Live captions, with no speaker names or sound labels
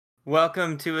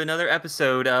Welcome to another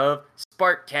episode of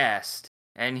Sparkcast.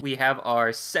 And we have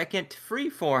our second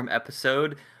freeform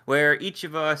episode where each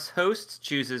of us hosts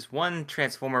chooses one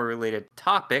Transformer related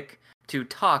topic to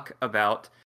talk about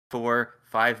for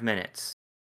 5 minutes.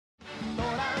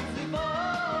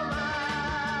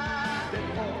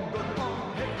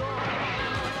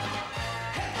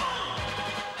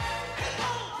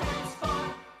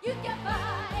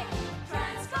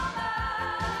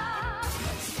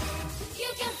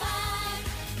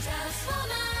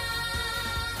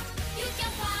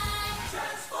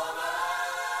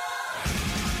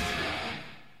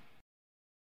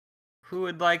 Who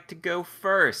would like to go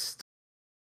first?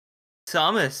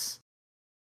 Thomas,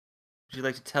 would you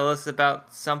like to tell us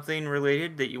about something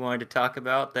related that you wanted to talk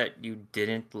about that you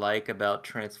didn't like about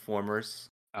Transformers?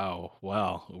 Oh,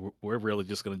 well, we're really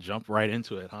just going to jump right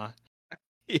into it, huh?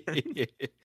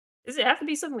 Does it have to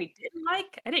be something we didn't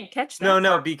like? I didn't catch that No,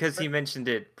 part. because he mentioned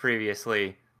it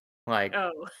previously. Like,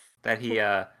 Oh. that he,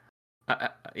 yeah.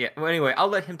 Well, anyway, I'll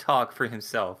let him talk for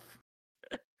himself.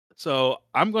 So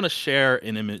I'm going to share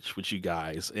an image with you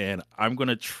guys, and I'm going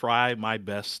to try my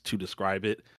best to describe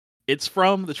it. It's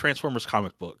from the Transformers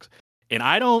comic books. And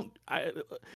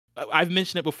I've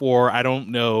mentioned it before. I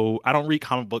don't read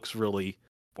comic books really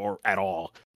or at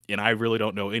all. And I really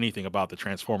don't know anything about the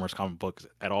Transformers comic books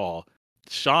at all.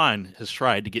 Sean has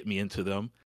tried to get me into them.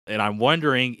 And I'm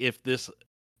wondering if this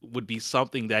would be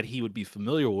something that he would be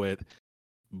familiar with.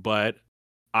 But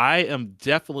I am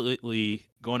definitely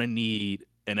going to need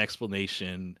an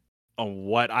explanation on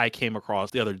what I came across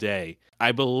the other day.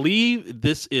 I believe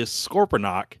this is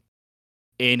Scorponok,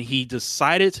 and he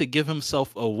decided to give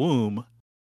himself a womb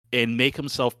and make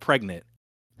himself pregnant.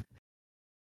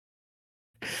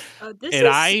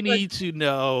 I need to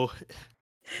know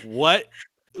what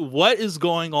is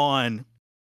going on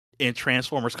in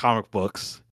Transformers comic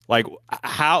books. Like,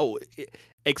 how?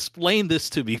 Explain this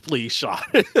to me, please, Sean.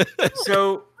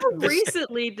 So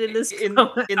recently did this in the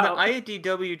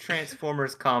IDW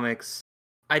Transformers comics?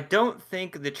 I don't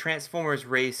think the Transformers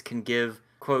race can give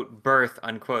quote birth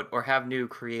unquote or have new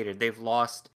created. They've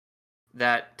lost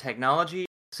that technology.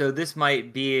 So this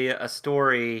might be a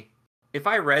story. If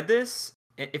I read this,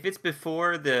 if it's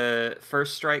before the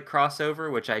First Strike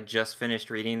crossover, which I just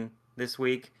finished reading this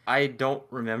week, I don't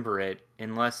remember it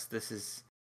unless this is.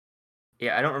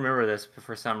 Yeah, I don't remember this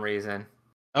for some reason.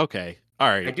 Okay, all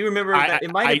right. I do remember that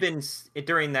it might have been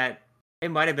during that. It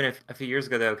might have been a few years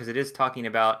ago though, because it is talking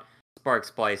about spark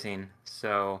splicing.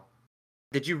 So,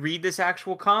 did you read this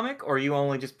actual comic, or are you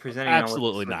only just presenting?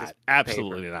 Absolutely not.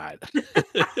 Absolutely not.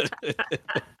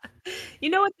 You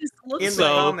know what this looks in the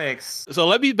comics. So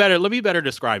let me better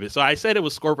describe it. So I said it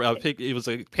was it was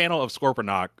a panel of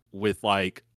Scorponok with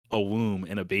like a womb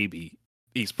and a baby.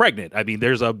 He's pregnant. I mean,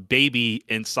 there's a baby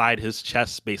inside his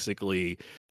chest, basically,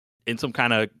 in some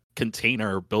kind of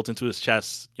container built into his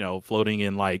chest, floating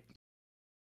in like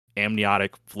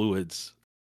amniotic fluids.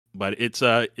 But it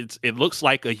looks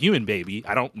like a human baby.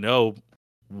 I don't know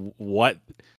what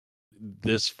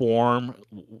this form,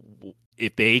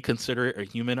 if they consider it a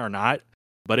human or not,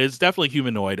 but it's definitely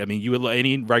humanoid. I mean,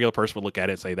 any regular person would look at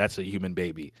it and say that's a human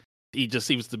baby. He just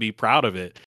seems to be proud of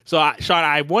it. So, Sean,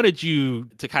 I wanted you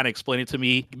to kind of explain it to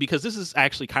me because this is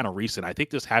actually kind of recent. I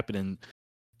think this happened in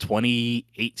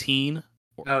 2018.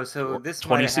 Oh, so this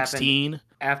 2016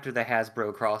 after the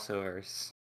Hasbro crossovers.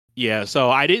 Yeah,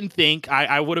 so I didn't think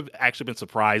I would have actually been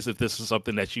surprised if this is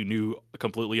something that you knew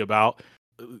completely about.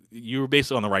 You were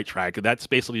basically on the right track. That's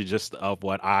basically just of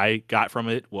what I got from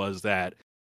it was that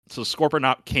so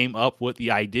Scorponok came up with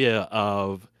the idea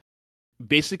of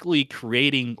basically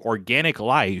creating organic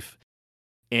life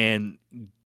and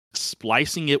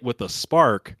splicing it with a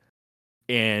spark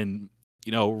and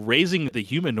raising the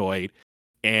humanoid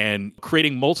and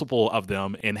creating multiple of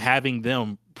them and having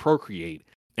them procreate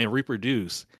and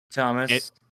reproduce.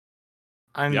 Thomas,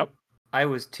 I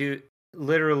was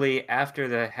literally after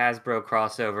the Hasbro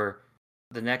crossover.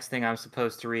 The next thing I'm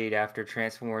supposed to read after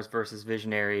Transformers versus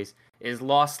Visionaries is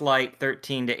Lost Light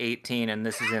 13 to 18, and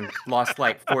this is in Lost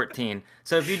Light 14.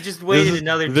 So if you just waited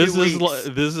another 2 weeks...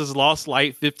 This is Lost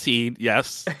Light 15,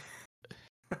 yes.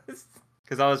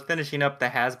 Because I was finishing up the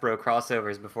Hasbro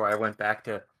crossovers before I went back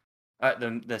to...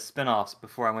 the spin-offs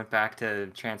before I went back to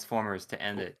Transformers to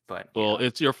end it. But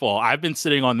it's your fault. I've been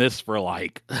sitting on this for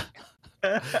like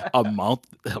a month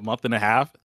and a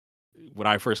half when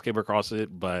I first came across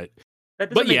it, but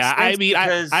yeah, I mean,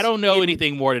 I don't know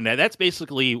anything more than that. That's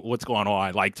basically what's going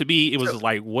on. Like, to me, it was just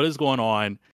like, what is going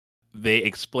on? They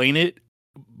explain it,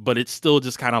 but it's still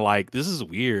just kind of like, this is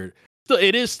weird. So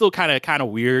it is still kind of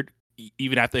weird,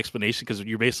 even after the explanation, because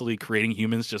you're basically creating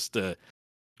humans just to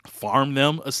farm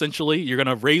them. Essentially, you're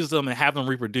gonna raise them and have them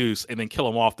reproduce, and then kill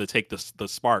them off to take the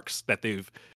sparks that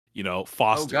they've Oh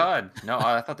fostered. God, no!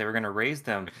 I thought they were gonna raise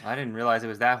them. I didn't realize it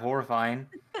was that horrifying.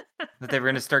 That they were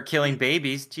gonna start killing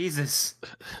babies. Jesus.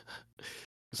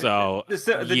 So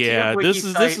The yeah, TF Wiki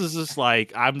this site. is just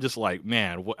like, I'm just like,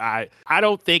 man, I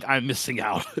don't think I'm missing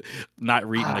out not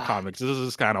reading the comics. This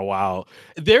is kind of wild.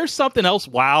 There's something else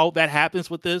wild that happens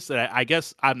with this that I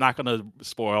guess I'm not gonna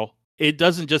spoil. It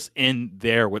doesn't just end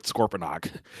there with Scorponok.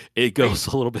 It goes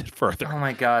a little bit further. Oh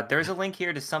my God! There's a link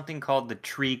here to something called the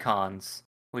Tree Cons,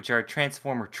 which are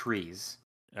Transformer trees.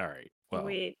 All right. Well,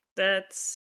 Wait, that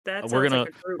we're sounds gonna like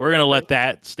a group we're gonna let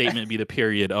reference. that statement be the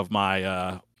period of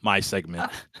my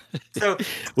segment. So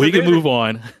We can there's move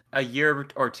on. a year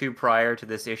or two prior to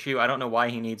this issue. I don't know why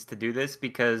he needs to do this,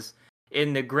 because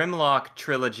in the Grimlock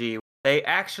trilogy, they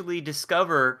actually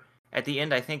discover at the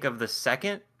end, I think, of the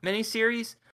second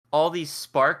miniseries, all these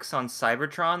sparks on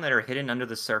Cybertron that are hidden under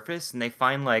the surface, and they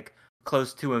find like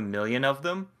close to 1 million of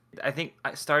them. I think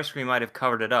Starscream might have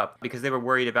covered it up because they were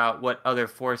worried about what other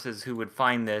forces who would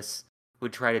find this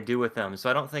would try to do with them. So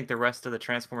I don't think the rest of the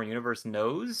Transformer universe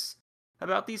knows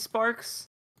about these sparks.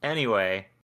 Anyway.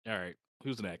 All right.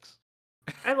 Who's next?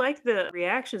 I like the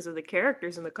reactions of the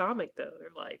characters in the comic, though. They're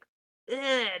like,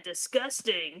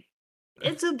 disgusting.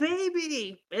 It's a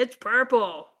baby. It's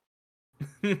purple.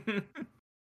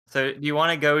 So, do you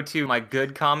want to go to my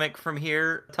good comic from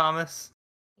here, Thomas?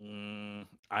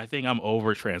 I think I'm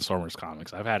over Transformers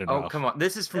comics. I've had enough. Oh, come on.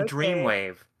 This is from Okay.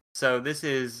 Dreamwave. So, this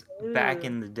is back Ooh.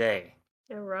 in the day.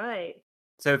 All right.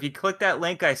 So, if you click that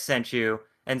link I sent you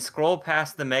and scroll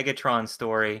past the Megatron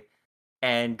story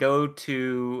and go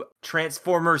to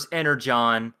Transformers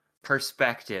Energon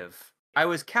Perspective. I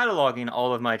was cataloging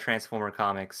all of my Transformer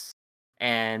comics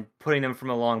and putting them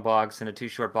from a long box into 2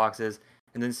 short boxes,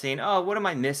 and then seeing, oh, what am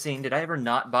I missing? Did I ever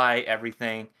not buy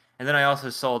everything? And then I also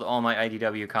sold all my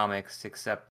IDW comics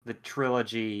except the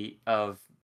trilogy of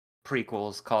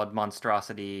prequels called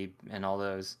Monstrosity and all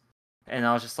those. And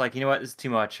I was just like, you know what? This is too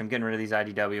much. I'm getting rid of these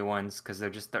IDW ones because they're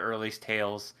just the earliest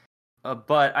tales.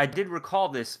 But I did recall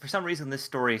this. For some reason, this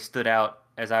story stood out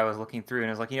as I was looking through, and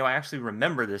I was like, I actually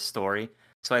remember this story.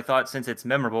 So I thought, since it's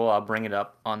memorable, I'll bring it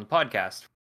up on the podcast.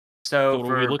 So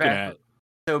what are we looking at?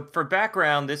 So for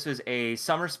background, this was a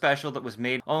summer special that was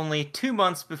made only 2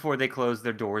 months before they closed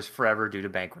their doors forever due to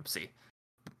bankruptcy,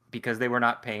 because they were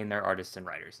not paying their artists and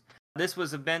writers. This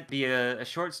was meant to be a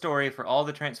short story for all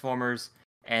the Transformers,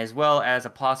 as well as a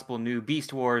possible new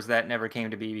Beast Wars that never came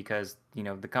to be because,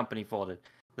 the company folded.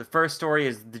 The first story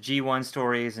is the G1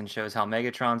 stories and shows how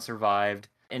Megatron survived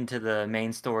into the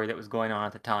main story that was going on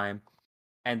at the time.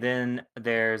 And then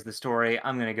there's the story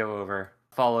I'm going to go over,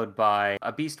 followed by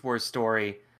a Beast Wars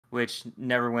story, which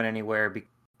never went anywhere.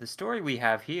 The story we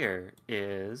have here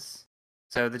is...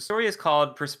 So the story is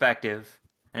called Perspective,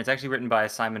 and it's actually written by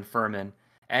Simon Furman.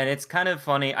 And it's kind of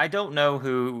funny. I don't know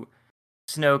who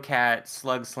Snowcat,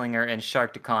 Slugslinger, and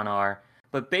Sharkticon are,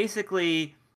 but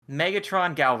basically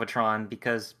Megatron Galvatron,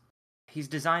 because he's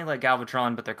designed like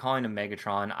Galvatron, but they're calling him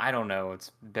Megatron. I don't know.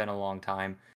 It's been a long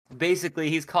time. Basically,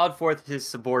 he's called forth his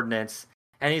subordinates,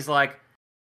 and he's like,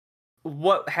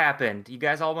 what happened? You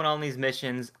guys all went on these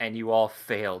missions, and you all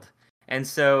failed. And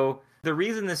so the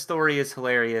reason this story is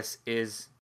hilarious is,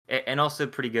 and also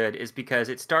pretty good, is because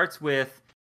it starts with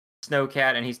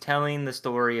Snowcat, and he's telling the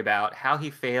story about how he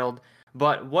failed,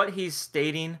 but what he's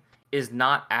stating is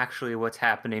not actually what's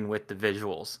happening with the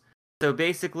visuals. So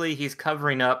basically, he's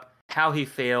covering up how he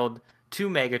failed to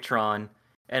Megatron,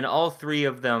 and all 3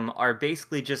 of them are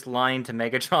basically just lying to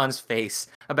Megatron's face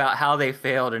about how they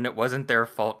failed and it wasn't their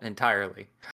fault entirely.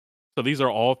 So these are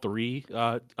all 3?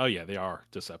 Oh yeah, they are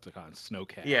Decepticons.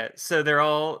 Snowcat. Yeah, so they're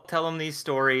all telling these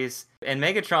stories, and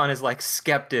Megatron is like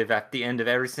skeptic at the end of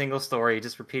every single story,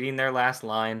 just repeating their last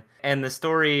line, and the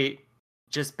story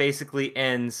just basically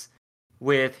ends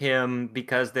with him,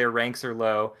 because their ranks are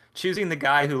low, choosing the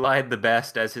guy who lied the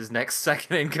best as his next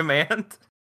second in command.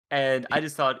 And I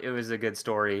just thought it was a good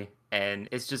story, and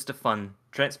it's just a fun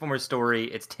Transformers story.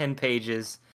 It's 10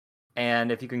 pages,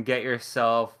 and if you can get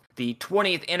yourself the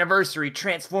 20th anniversary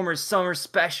Transformers Summer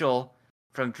Special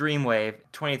from Dreamwave,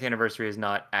 20th anniversary is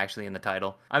not actually in the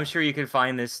title. I'm sure you can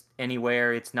find this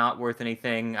anywhere. It's not worth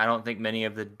anything. I don't think many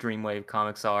of the Dreamwave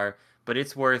comics are, but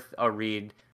it's worth a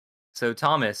read. So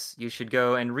Thomas, you should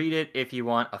go and read it if you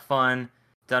want a fun,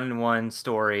 done-in-one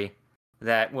story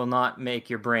that will not make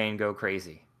your brain go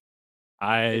crazy.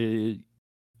 I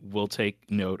will take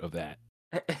note of that.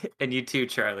 And you too,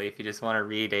 Charlie, if you just want to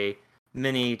read a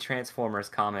mini Transformers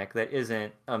comic that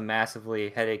isn't a massively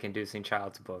headache-inducing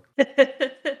child's book.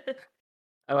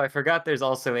 Oh, I forgot there's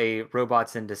also a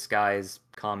Robots in Disguise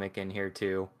comic in here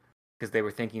too, because they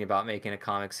were thinking about making a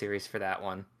comic series for that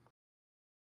one.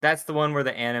 That's the one where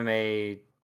the anime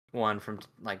one from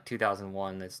like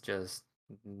 2001 that's just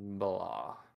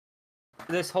blah.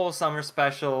 This whole summer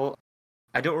special,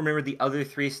 I don't remember the other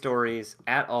three stories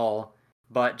at all,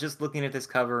 but just looking at this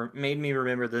cover made me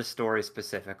remember this story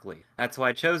specifically. That's why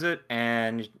I chose it,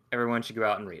 and everyone should go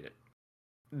out and read it.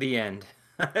 The end.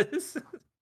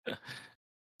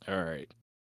 All right,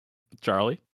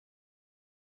 Charlie.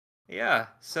 Yeah.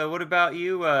 So what about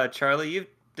you, Charlie? You've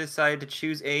decided to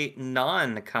choose a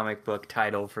non-comic book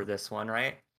title for this one,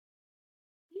 right?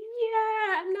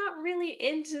 Yeah, I'm not really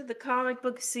into the comic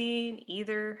book scene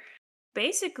either.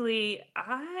 Basically,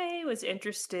 I was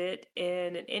interested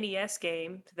in an NES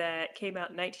game that came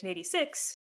out in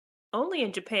 1986, only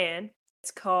in Japan.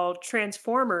 It's called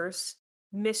Transformers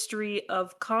Mystery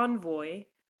of Convoy,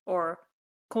 or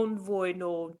Convoy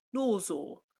no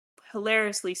Nozo,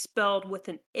 hilariously spelled with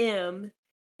an M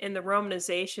in the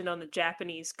romanization on the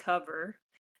Japanese cover.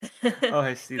 Oh,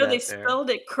 I see So they that there. spelled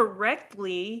it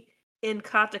correctly in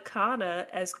katakana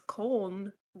as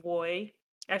convoy.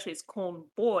 Actually, it's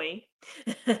convoy.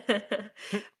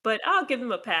 But I'll give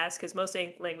them a pass because most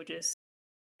languages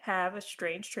have a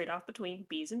strange trade-off between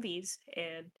B's and V's,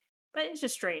 and but it's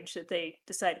just strange that they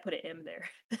decided to put an M there.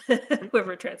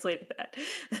 Whoever translated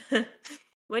that.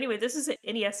 Well, anyway, this is an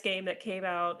NES game that came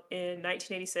out in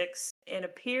 1986 and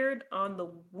appeared on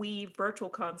the Wii Virtual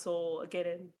Console again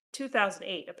in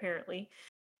 2008, apparently.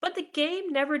 But the game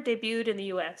never debuted in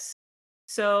the US.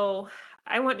 So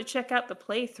I wanted to check out the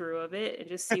playthrough of it and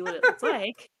just see what it looks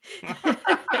like.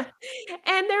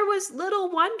 And there was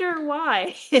little wonder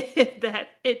why that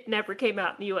it never came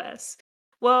out in the US.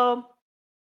 Well,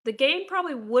 the game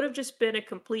probably would have just been a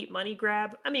complete money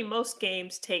grab. I mean, most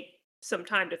games take some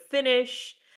time to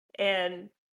finish, and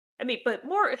I mean, but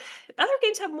more other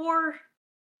games have more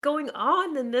going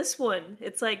on than this one.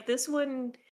 It's like this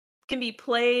one can be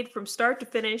played from start to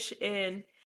finish in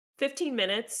 15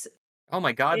 minutes, Oh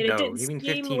my god, and it no. didn't You mean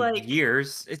seem 15 like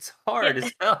years? It's hard yeah.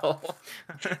 as hell.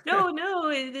 No,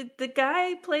 the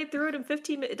guy played through it in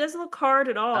 15 minutes. It doesn't look hard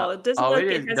at all. It doesn't Oh, it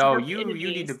look it is. has No, enough you need to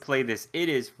enemies. play this. It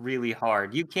is really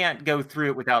hard. You can't go through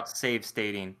it without save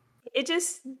stating. It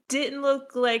just didn't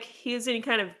look like he was any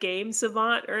kind of game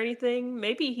savant or anything.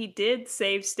 Maybe he did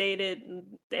save state it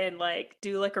and like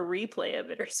do like a replay of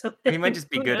it or Or he might something. just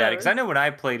be Who good at it. Because I knows? know when I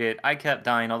played it, I kept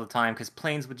dying all the time because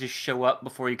planes would just show up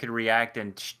before you could react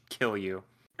and kill you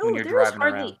when Oh, you're there was driving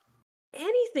around. hardly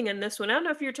anything in this one. I don't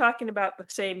know if you're talking about the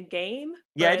same game,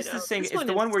 Yeah, but it's the same. this It's one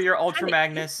the is one where you're Ultra kind of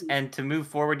Magnus, empty. and to move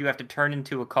forward, you have to turn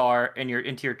into a car and you're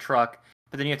into your truck.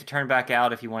 But then you have to turn back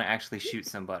out if you want to actually shoot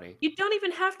somebody. You don't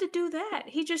even have to do that.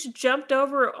 He just jumped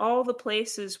over all the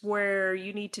places where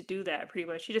you need to do that pretty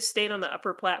much. He just stayed on the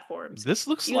upper platforms. This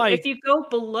looks You if like you go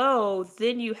below,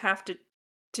 then you have to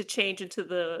change into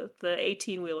the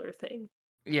 18-wheeler thing.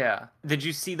 Yeah. Did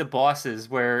you see the bosses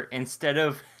where instead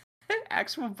of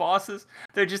actual bosses,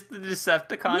 they're just the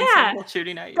Decepticon Yeah. symbol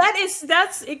shooting at you?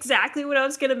 That's exactly what I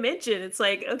was gonna mention. It's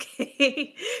like,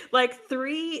 okay, like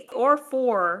 3 or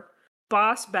 4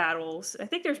 boss battles. I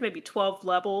think there's maybe 12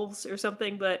 levels or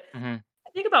something, but Hmm. I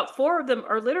think about 4 of them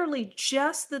are literally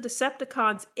just the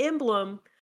Decepticons emblem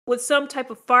with some type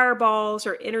of fireballs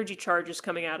or energy charges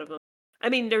coming out of them. I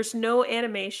mean, there's no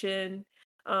animation.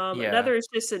 Yeah. Another is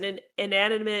just an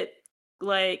inanimate,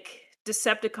 like,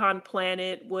 Decepticon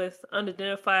planet with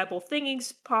unidentifiable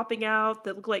thingies popping out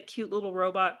that look like cute little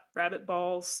robot rabbit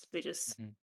balls. They just Mhm.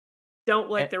 don't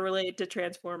like And, they're related to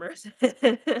Transformers.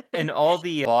 and all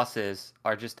the bosses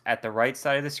are just at the right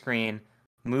side of the screen,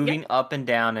 Yep, moving up and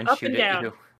down and up shoot and at down.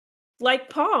 you. Like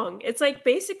Pong. It's like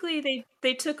basically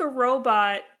they took a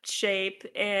robot shape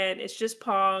and it's just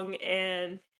Pong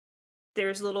and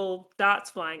there's little dots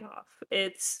flying off.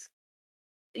 It's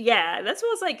yeah, that's what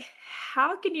I was like,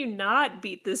 how can you not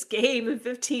beat this game in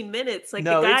 15 minutes? Like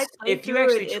the No, guy it's played if you through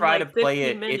actually it in try to like play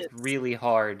 15 it, it's minutes. really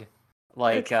hard.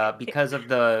 Like Okay. because of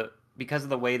the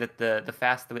way that the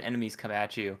fast the enemies come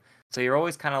at you. So you're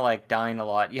always kind of like dying a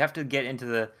lot. You have to get into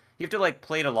the you have to like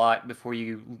play it a lot before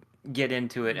you get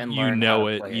into it and you learn how to know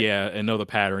it, play it. yeah, and know the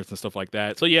patterns and stuff like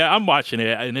that. So yeah, I'm watching it,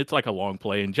 and it's like a long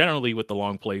play. And generally, with the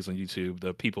long plays on YouTube,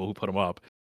 the people who put them up,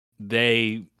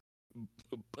 they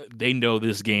they know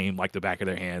this game like the back of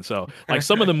their hand. So like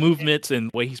some of the movements and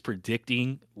the way he's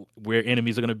predicting where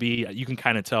enemies are going to be, you can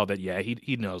kind of tell that yeah,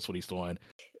 he knows what he's doing.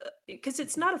 Because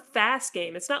it's not a fast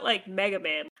game. It's not like Mega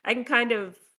Man. I can kind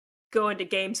of go into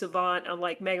Game Savant on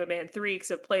like Mega Man 3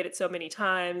 because I've played it so many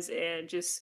times and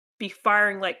just be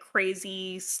firing like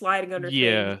crazy, sliding under things,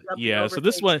 Yeah, jumping yeah. over So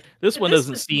this things. one this But one this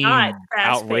doesn't was not seem fast-paced at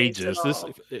outrageous. This all.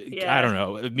 I Yeah. don't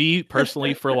know. Me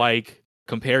personally for like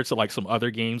compared to like some other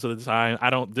games of the time, I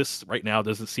don't this right now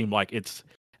doesn't seem like it's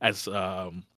as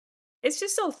It's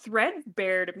just so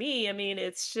threadbare to me. I mean,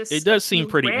 it's it just a does seem few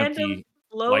pretty random empty.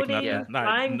 Like Yeah. floating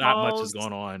flying not much is balls,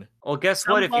 going on. Well, guess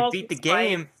what? If you gumballs beat with the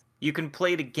game, spikes. you can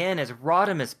play it again as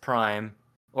Rodimus Prime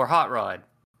or Hot Rod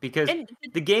because And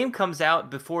the game comes out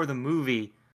before the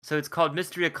movie, so it's called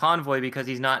Mystery of Convoy because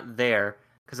he's not there.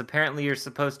 Because apparently you're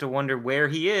supposed to wonder where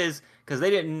he is because they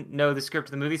didn't know the script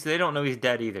of the movie, so they don't know he's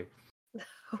dead either.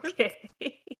 okay.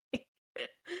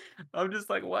 I'm just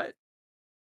like, what?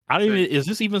 I don't So even is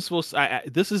this even supposed to,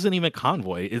 this isn't even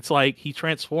Convoy. It's like he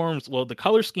transforms, well the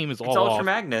color scheme is it's all Ultra off.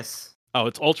 Magnus. Oh,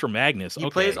 it's Ultra Magnus. You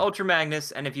play as Okay. Ultra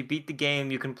Magnus, and if you beat the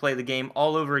game, you can play the game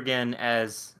all over again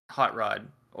as Hot Rod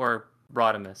or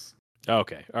Rodimus.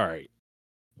 Okay. All right.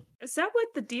 Is that what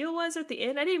the deal was at the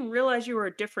end? I didn't realize you were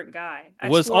a different guy. I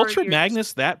Was swore Ultra you're just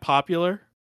Magnus that popular?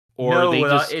 Or No, they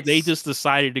it's just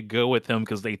decided to go with him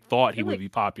because they thought I he feel would like be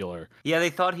popular. yeah, they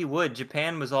thought he would.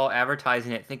 Japan was all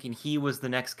advertising it, thinking he was the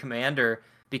next commander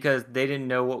because they didn't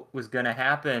know what was going to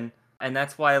happen, and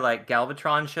that's why like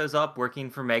Galvatron shows up working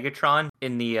for Megatron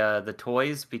in the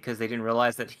toys because they didn't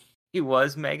realize that he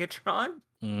was Megatron.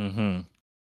 Mm-hmm.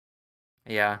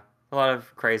 Yeah, a lot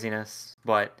of craziness,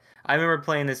 but I remember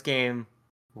playing this game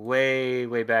way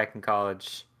back in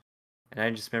college, and I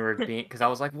just remember it being because I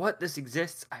was like, "What? This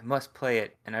exists? I must play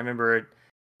it." And I remember it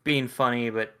being funny,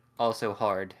 but also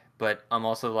hard. But I'm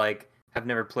also like, I've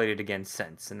never played it again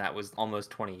since, and that was almost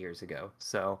 20 years ago.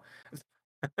 So,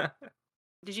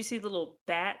 did you see the little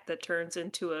bat that turns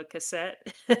into a cassette?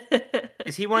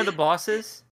 is he one of the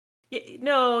bosses?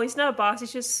 No, he's not a boss.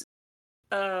 He's just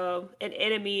an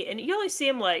enemy, and you only see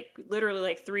him like literally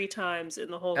like 3 times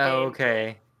in the whole Oh, game.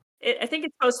 okay. I think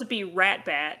it's supposed to be Rat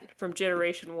Bat from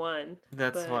Generation One,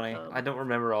 That's but funny. I don't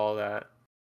remember all that.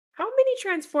 how many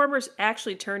Transformers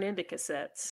actually turn into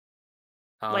cassettes?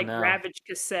 Oh Like no. Ravage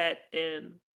cassette,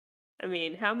 and I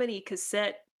mean, how many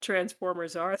cassette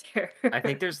Transformers are there? I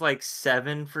think there's like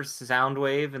 7 for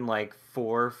Soundwave and like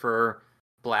 4 for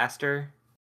Blaster.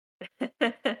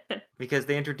 Because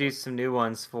they introduced some new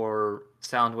ones for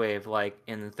Soundwave, like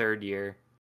in the 3rd year.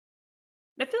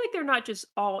 I feel like they're not just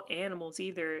all animals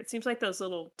either. It seems like those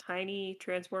little tiny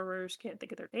Transformers, can't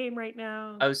think of their name right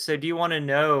now. Oh, so do you want to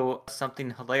know something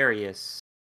hilarious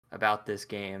about this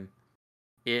game?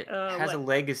 It has a What?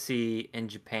 legacy in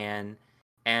Japan,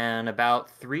 and about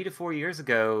 3 to 4 years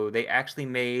ago, they actually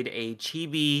made a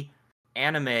chibi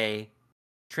anime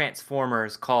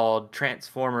Transformers called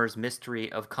Transformers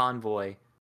Mystery of Convoy,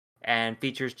 and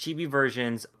features chibi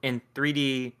versions in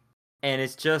 3D, and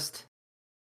it's just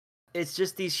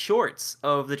these shorts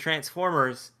of the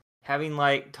Transformers having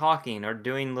like talking or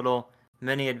doing little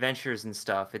mini adventures and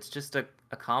stuff. It's just a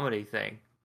comedy thing.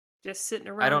 Just sitting I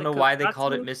around don't the know why they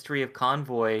called it kotatsu? Mystery of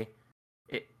Convoy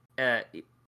it, uh,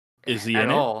 Is he at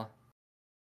in it? all.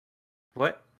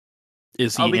 What?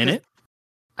 Is Oh, he in because it?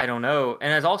 I don't know.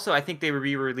 And as also, I think they were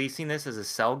re-releasing this as a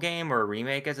Cell game or a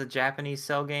remake as a Japanese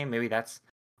Cell game. Maybe that's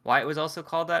why it was also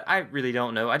called that. I really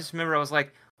don't know. I just remember I was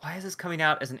like, why is this coming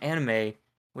out as an anime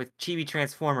with chibi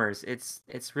Transformers? It's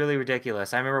really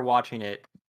ridiculous. I remember watching it,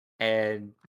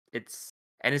 and it's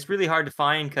it's really hard to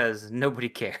find because nobody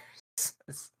cares.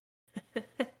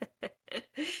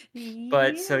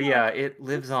 But so Yeah, yeah, it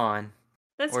lives on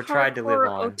that's or tried to live hardcore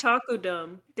on.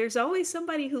 otakudom. There's always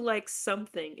somebody who likes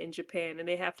something in Japan and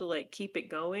they have to like keep it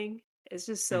going. It's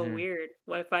just so Hmm. weird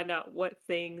when I find out what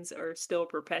things are still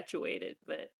perpetuated,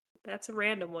 but that's a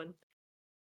random one.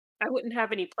 I wouldn't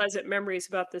have any pleasant memories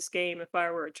about this game if I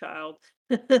were a child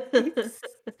at Well,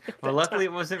 that luckily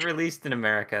time. it wasn't released in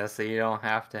America, so you don't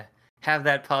have to have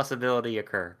that possibility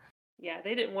occur. Yeah,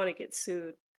 they didn't want to get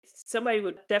sued. Somebody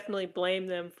would definitely blame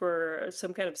them for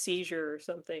some kind of seizure or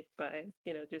something by,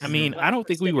 I just mean, Hmm. I wanting don't to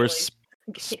think we were stimulate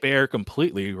the game. spare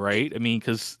completely, right? I mean,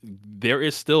 because there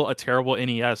is still a terrible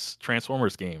NES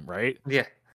Transformers game, right? Yeah.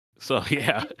 So I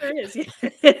yeah, think there is,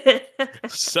 yeah.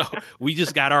 so we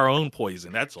just got our own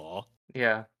poison. That's all.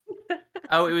 Yeah.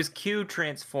 Oh, it was Q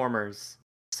Transformers.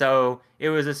 So it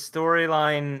was a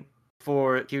storyline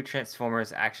for Q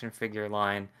Transformers action figure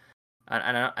line. I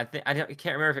can't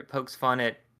remember if it pokes fun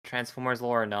at Transformers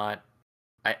lore or not.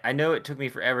 I know it took me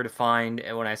forever to find,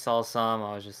 and when I saw some,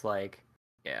 I was just like,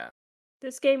 yeah.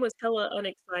 This game was hella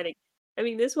unexciting. I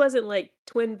mean, this wasn't like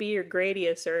Twin Bee or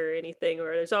Gradius or anything,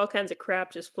 or there's all kinds of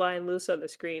crap just flying loose on the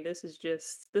screen. This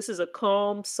is a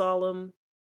calm, solemn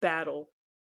battle.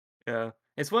 Yeah.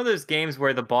 It's one of those games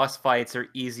where the boss fights are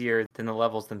easier than the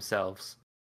levels themselves.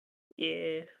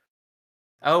 Yeah.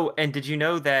 Oh, and did you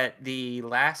know that the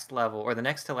last level or the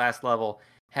next to last level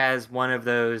has one of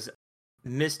those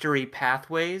mystery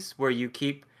pathways where you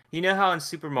know how in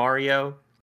Super Mario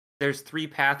there's 3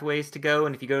 pathways to go,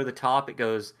 and if you go to the top it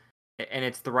goes, and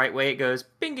it's the right way, it goes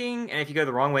bing ding, and if you go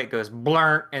the wrong way it goes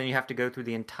blur, and you have to go through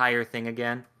the entire thing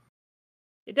again.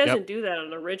 It Yep. doesn't do that on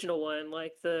the original one,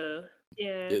 like yeah,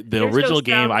 The there's no original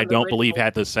game, sound I on the don't believe original.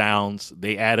 had the sounds.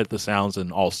 They added the sounds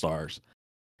in All Stars.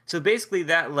 So basically,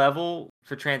 that level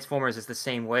for Transformers is the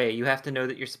same way. You have to know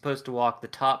that you're supposed to walk the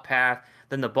top path,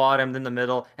 then the bottom, then the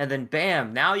middle, and then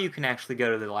bam, now you can actually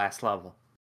go to the last level.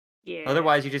 Yeah.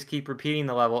 Otherwise, you just keep repeating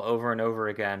the level over and over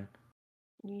again.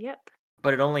 Yep.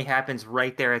 But it only happens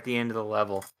right there at the end of the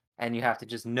level, and you have to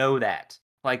just know that.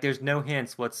 Like, there's no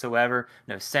hints whatsoever,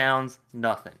 no sounds,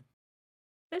 nothing.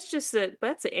 That's an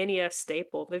NES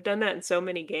staple. They've done that in so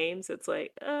many games. It's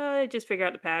like, just figure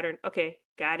out the pattern. Okay,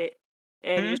 got it.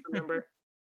 And you just remember.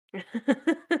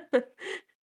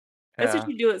 That's what Yeah.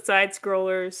 you do with side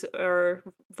scrollers or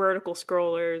vertical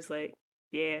scrollers. Like,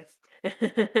 yeah.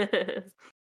 All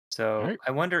So right.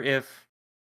 I wonder if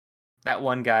that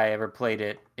one guy ever played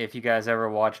it. If you guys ever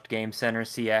watched Game Center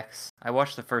CX, I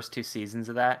watched the first 2 seasons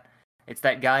of that. It's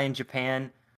that guy in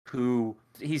Japan who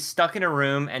he's stuck in a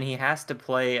room and he has to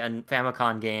play a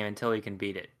Famicom game until he can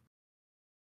beat it.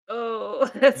 Oh,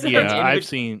 that And sounds Yeah, in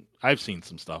fun. I've seen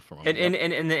some stuff from him. and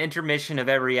Yep. in the intermission of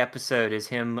every episode is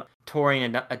him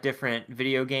touring a different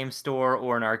video game store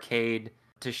or an arcade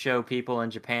to show people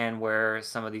in Japan where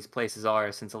some of these places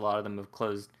are, since a lot of them have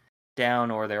closed down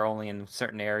or they're only in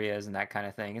certain areas and that kind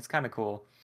of thing. It's kind of cool.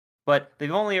 But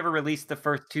they've only ever released the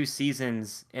first 2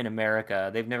 seasons in America.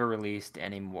 They've never released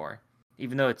any more,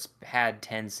 even though it's had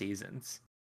 10 seasons.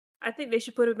 I think they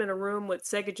should put him in a room with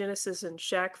Sega Genesis and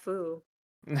Shaq Fu.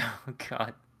 Oh,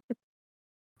 God.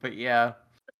 But yeah,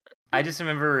 I just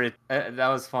remember it. That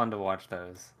was fun to watch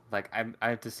those. Like, I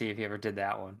have to see if he ever did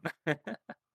that one.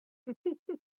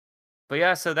 But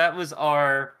yeah, so that was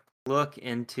our look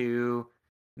into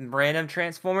random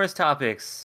Transformers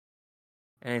topics.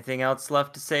 Anything else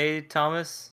left to say,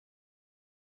 Thomas?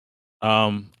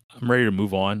 I'm ready to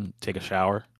move on, take a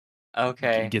shower,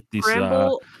 Okay. get this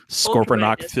Scramble Ultra Scorponok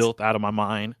Magnus. filth out of my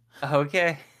mind.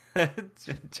 Okay.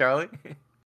 Charlie?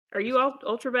 Are you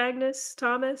Ultra Magnus,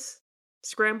 Thomas?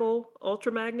 Scramble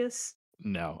Ultra Magnus?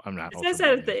 No, I'm not It Ultra says that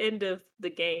at Magnus. the end of the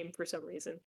game for some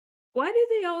reason. Why do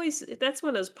they always that's one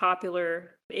of those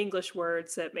popular English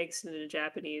words that makes it into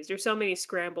Japanese. There's so many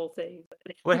scramble things.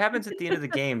 What happens at the end of the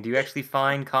game? Do you actually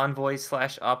find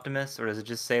Convoy/Optimus, or does it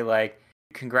just say, like,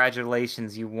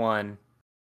 congratulations, you won,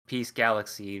 Peace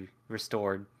Galaxy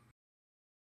restored?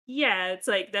 Yeah, it's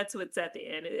like that's what's at the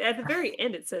end. At the very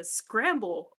end it says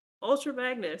Scramble Ultra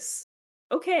Magnus.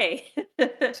 Okay. So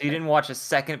you didn't watch a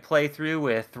second playthrough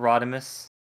with Rodimus?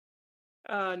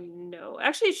 No.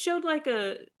 Actually, it showed like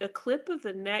a clip of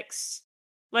the next,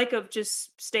 like of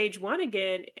just stage one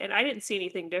again, and I didn't see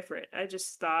anything different. I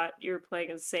just thought you were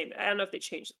playing as the same. I don't know if they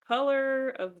changed the color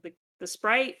of the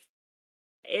sprite.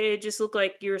 It just looked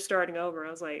like you were starting over.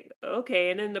 I was like, okay,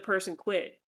 and then the person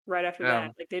quit right after Oh,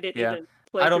 that. Like they didn't yeah. even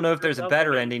play I don't through know the if first there's a level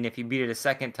better again. ending if you beat it a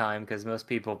second time, because most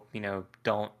people,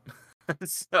 don't.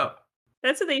 So,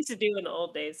 That's what they used to do in the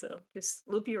old days, though. Just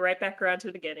loop you right back around to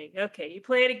the beginning. Okay, you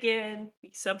play it again.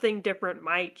 Something different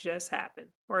might just happen,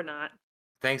 or not.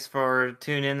 thanks for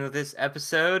tuning in with this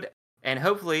episode, and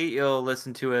hopefully you'll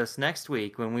listen to us next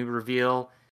week when we reveal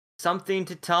something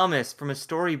to Thomas from a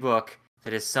storybook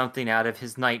that is something out of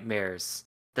his nightmares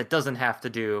that doesn't have to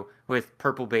do with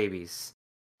purple babies.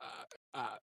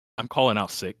 Uh, I'm calling out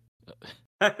sick.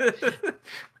 All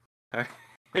right.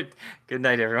 Good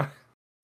night, everyone.